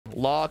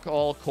Lock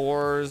all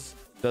cores,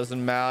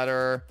 doesn't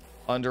matter.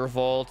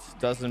 Undervolt,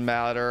 doesn't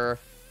matter.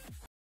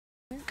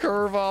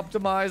 Curve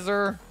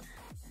optimizer,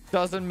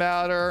 doesn't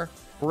matter.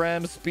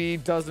 RAM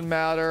speed, doesn't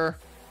matter.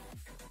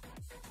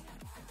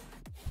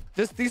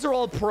 These are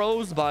all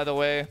pros, by the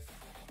way.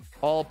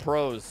 All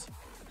pros.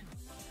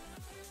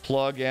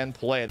 Plug and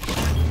play.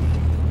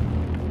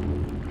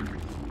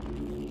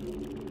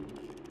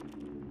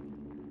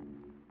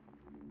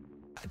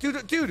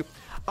 Dude,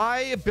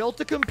 I built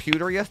a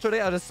computer yesterday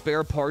out of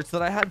spare parts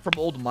that I had from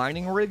old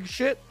mining rig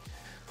shit.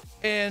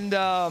 And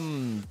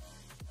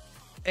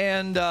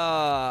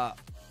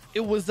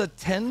it was a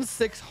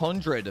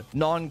 10600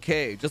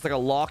 non-K, just like a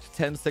locked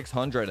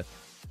 10600.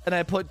 And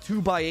I put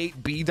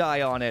 2x8 B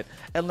die on it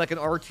and like an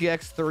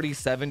RTX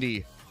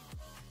 3070.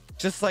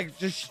 Just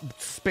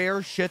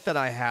spare shit that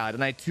I had.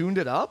 And I tuned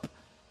it up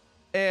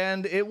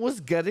and it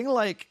was getting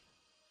like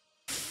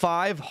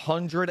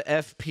 500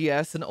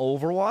 FPS in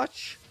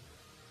Overwatch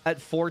at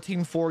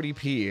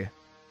 1440p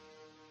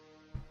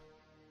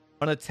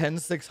on a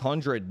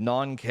 10600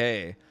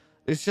 non-K.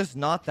 It's just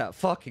not that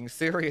fucking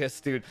serious,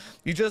 dude.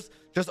 You just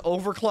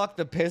overclock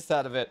the piss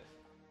out of it.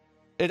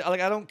 Like,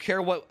 I don't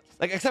care what,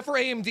 like, except for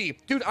AMD.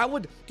 Dude,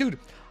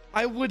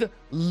 I would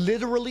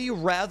literally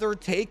rather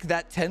take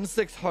that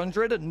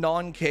 10600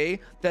 non-K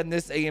than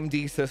this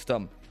AMD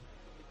system.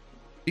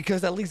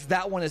 Because at least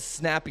that one is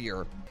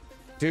snappier.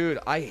 Dude,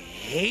 I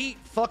hate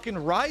fucking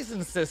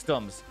Ryzen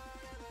systems.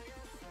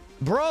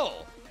 Bro,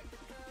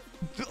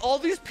 all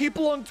these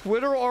people on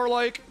Twitter are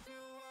like,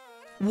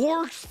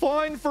 works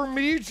fine for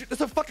me. It's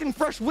a fucking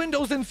fresh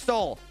Windows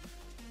install.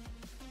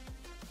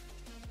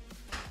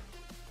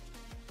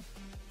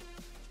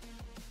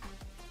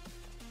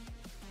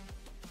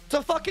 It's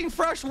a fucking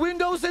fresh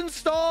Windows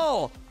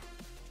install.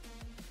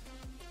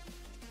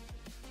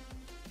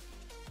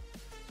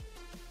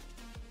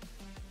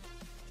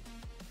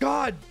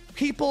 God,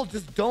 people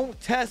just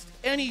don't test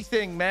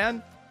anything,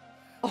 man.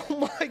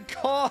 Oh my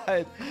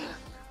god.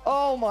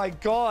 Oh my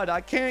god, I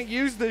can't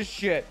use this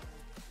shit.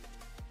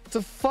 It's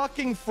a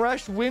fucking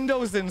fresh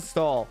Windows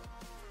install.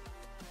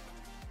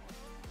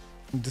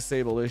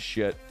 Disable this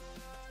shit.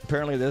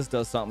 Apparently this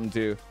does something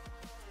too.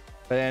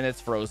 And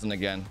it's frozen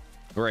again.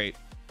 Great.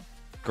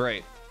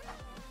 Great.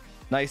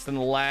 Nice and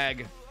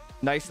laggy.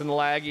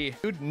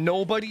 Dude,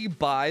 nobody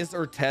buys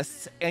or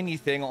tests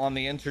anything on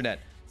the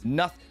internet.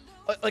 Nothing.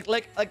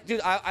 Like,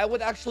 dude, I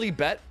would actually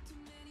bet.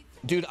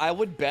 Dude, I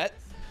would bet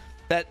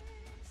that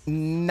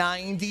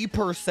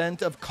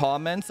 90% of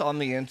comments on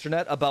the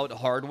internet about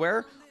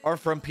hardware are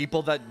from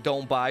people that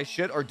don't buy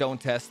shit or don't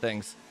test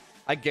things.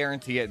 I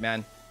guarantee it,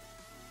 man.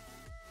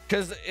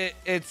 Because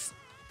it's...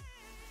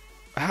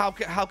 How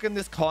can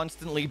this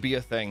constantly be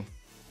a thing?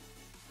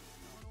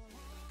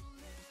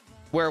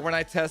 Where when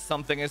I test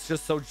something, it's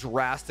just so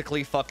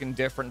drastically fucking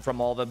different from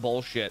all the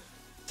bullshit.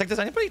 It's like, does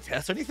anybody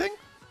test anything?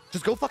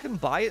 Just go fucking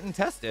buy it and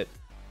test it.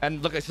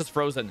 And look, it's just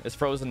frozen. It's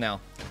frozen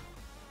now.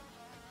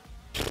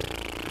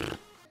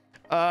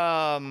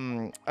 I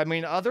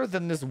mean, other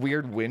than this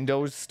weird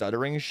Windows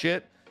stuttering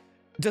shit,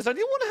 does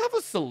anyone have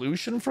a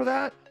solution for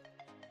that?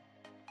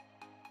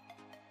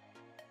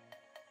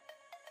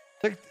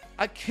 Like,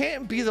 I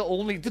can't be the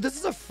only... Dude, this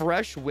is a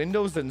fresh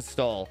Windows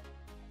install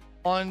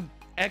on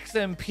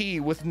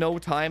XMP with no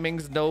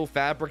timings, no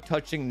fabric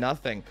touching,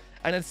 nothing.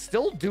 And it's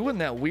still doing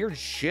that weird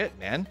shit,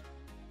 man.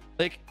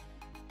 Like,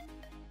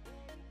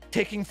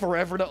 taking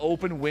forever to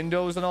open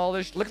Windows and all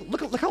this.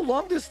 Look how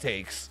long this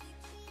takes.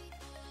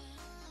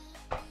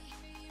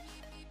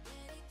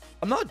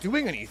 I'm not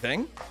doing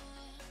anything.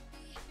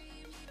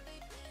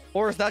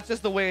 Or is that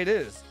just the way it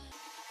is?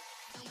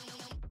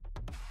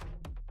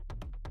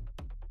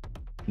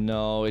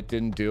 No, it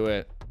didn't do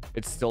it.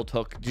 It still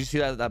took... Did you see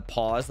that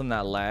pause and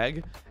that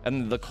lag?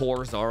 And the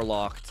cores are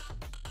locked.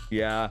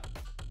 Yeah.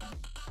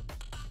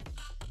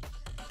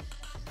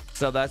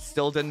 So that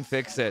still didn't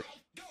fix it.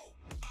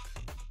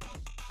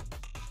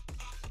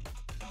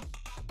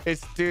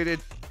 It's... Dude,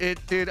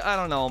 dude, I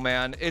don't know,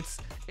 man. It's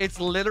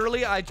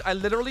literally... I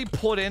literally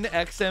put in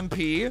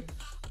XMP.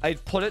 I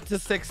put it to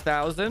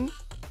 6,000.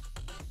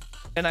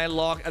 And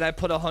I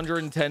put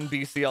 110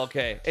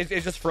 BCLK.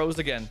 It just froze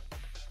again.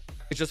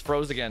 It just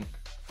froze again.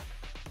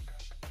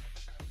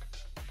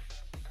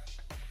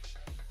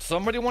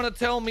 Somebody want to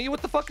tell me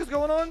what the fuck is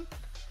going on?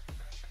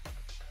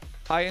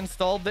 I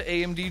installed the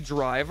AMD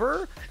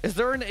driver. Is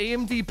there an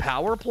AMD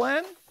power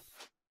plan?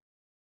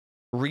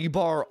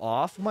 Rebar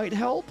off might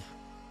help.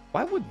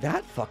 Why would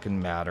that fucking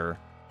matter?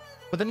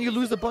 But then you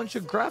lose a bunch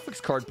of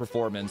graphics card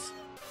performance.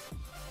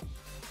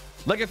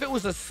 Like if it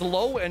was a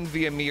slow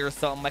NVMe or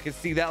something, I could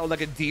see that,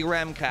 like a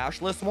DRAM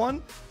cacherless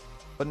one,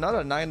 but not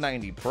a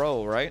 990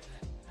 Pro, right?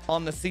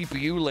 On the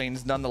CPU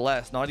lanes,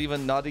 nonetheless. Not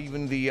even the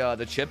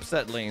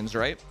chipset lanes,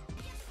 right?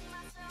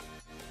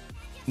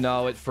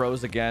 No, it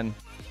froze again.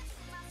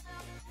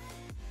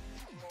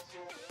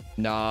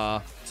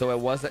 Nah, so it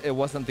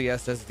wasn't the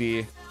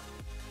SSD.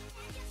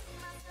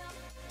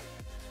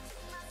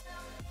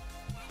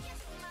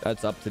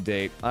 That's up to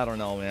date. I don't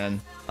know, man.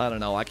 I don't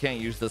know. I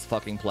can't use this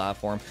fucking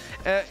platform.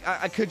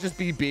 I could just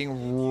be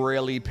being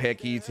really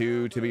picky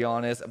too, to be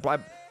honest.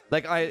 But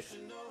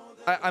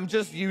I'm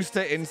just used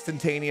to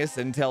instantaneous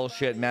Intel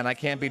shit, man. I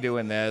can't be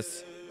doing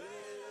this.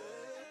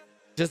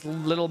 Just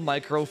little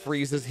micro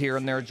freezes here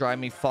and there drive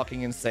me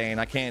fucking insane.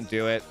 I can't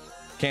do it.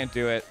 Can't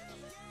do it.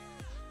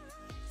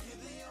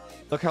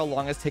 Look how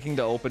long it's taking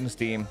to open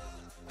Steam.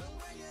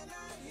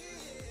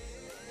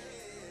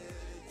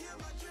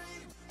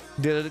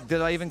 Did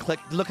I even click?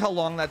 Look how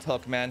long that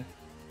took, man.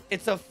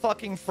 It's a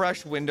fucking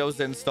fresh Windows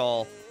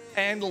install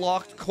and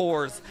locked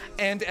cores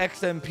and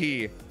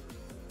XMP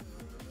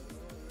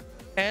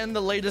and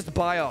the latest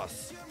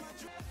BIOS.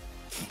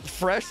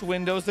 Fresh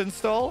Windows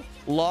install,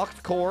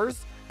 locked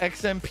cores,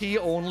 XMP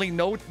only,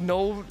 no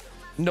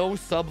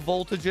sub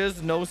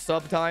voltages, no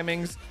sub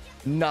timings,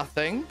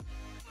 nothing.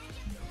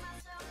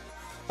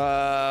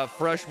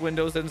 Fresh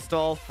Windows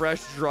install,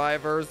 fresh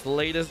drivers,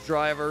 latest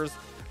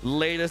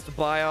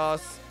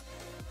BIOS.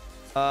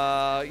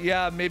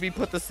 Yeah, maybe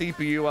put the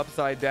CPU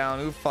upside down.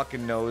 Who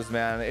fucking knows,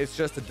 man? It's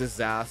just a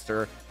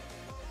disaster.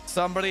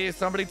 Somebody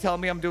tell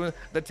me I'm doing...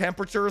 The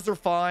temperatures are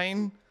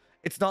fine.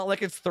 It's not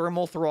like it's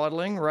thermal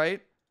throttling,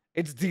 right?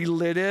 It's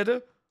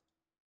delidded.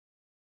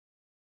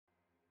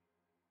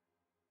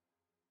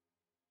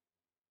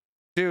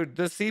 Dude,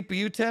 the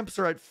CPU temps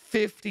are at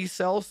 50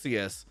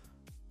 Celsius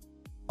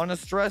on a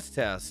stress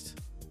test.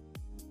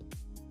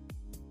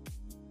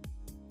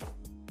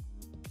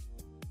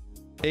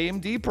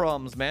 AMD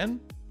problems, man.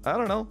 I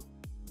don't know.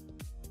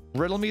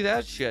 Riddle me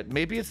that shit.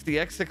 Maybe it's the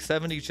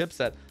X670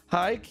 chipset.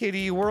 Hi,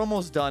 kitty. We're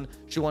almost done.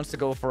 She wants to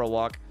go for a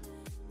walk.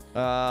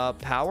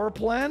 Power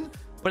plan?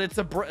 But it's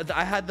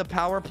I had the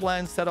power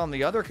plan set on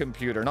the other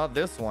computer, not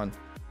this one.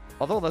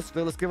 Although, let's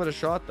give it a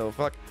shot, though.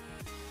 Fuck.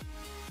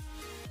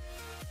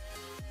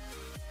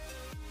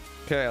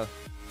 Okay.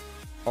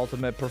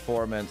 Ultimate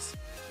performance.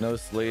 No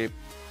sleep.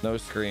 No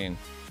screen.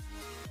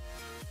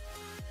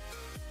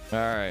 All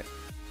right.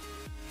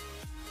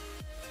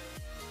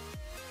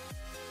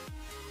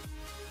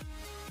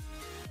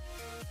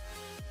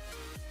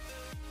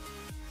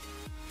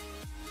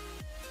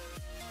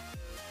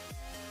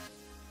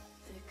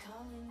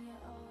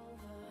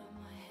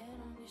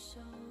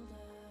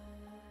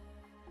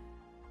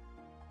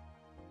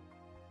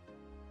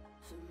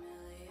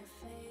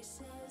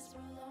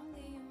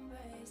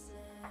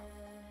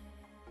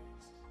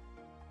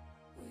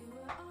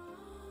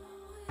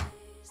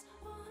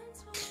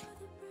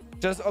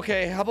 Just,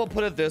 okay, how about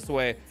put it this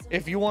way?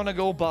 If you want to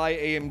go buy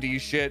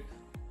AMD shit,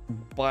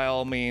 by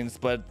all means.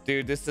 But,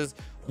 dude, this is...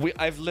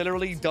 I've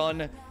literally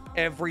done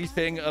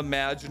everything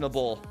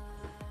imaginable.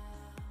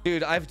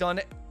 Dude, I've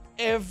done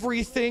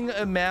everything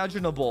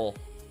imaginable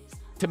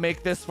to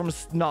make this from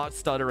not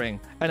stuttering.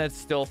 And it's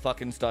still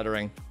fucking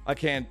stuttering. I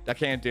can't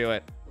do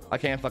it. I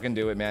can't fucking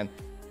do it, man.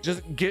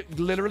 Just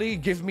literally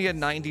give me a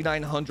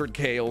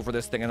 9900K over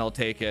this thing and I'll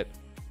take it.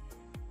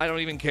 I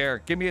don't even care.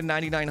 Give me a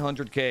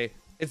 9900K.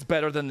 It's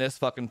better than this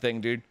fucking thing,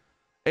 dude.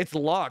 It's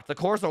locked. The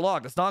cores are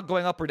locked. It's not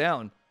going up or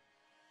down.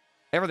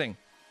 Everything.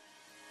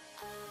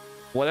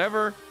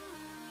 Whatever.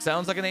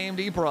 Sounds like an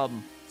AMD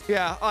problem.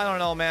 Yeah, I don't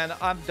know, man.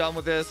 I'm done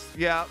with this.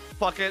 Yeah,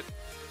 fuck it.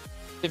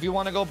 If you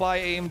want to go buy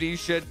AMD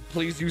shit,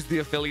 please use the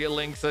affiliate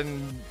links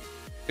and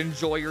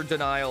enjoy your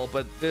denial.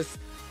 But this...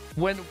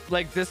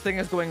 this thing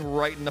is going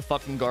right in the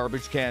fucking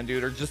garbage can,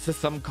 dude. Or just to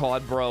some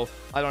COD bro.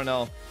 I don't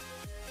know.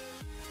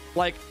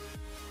 Like...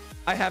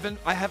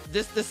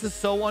 This is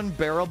so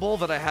unbearable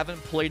that I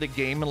haven't played a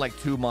game in like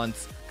 2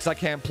 months because I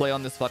can't play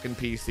on this fucking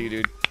PC,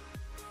 dude.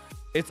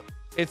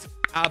 It's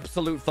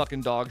absolute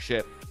fucking dog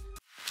shit.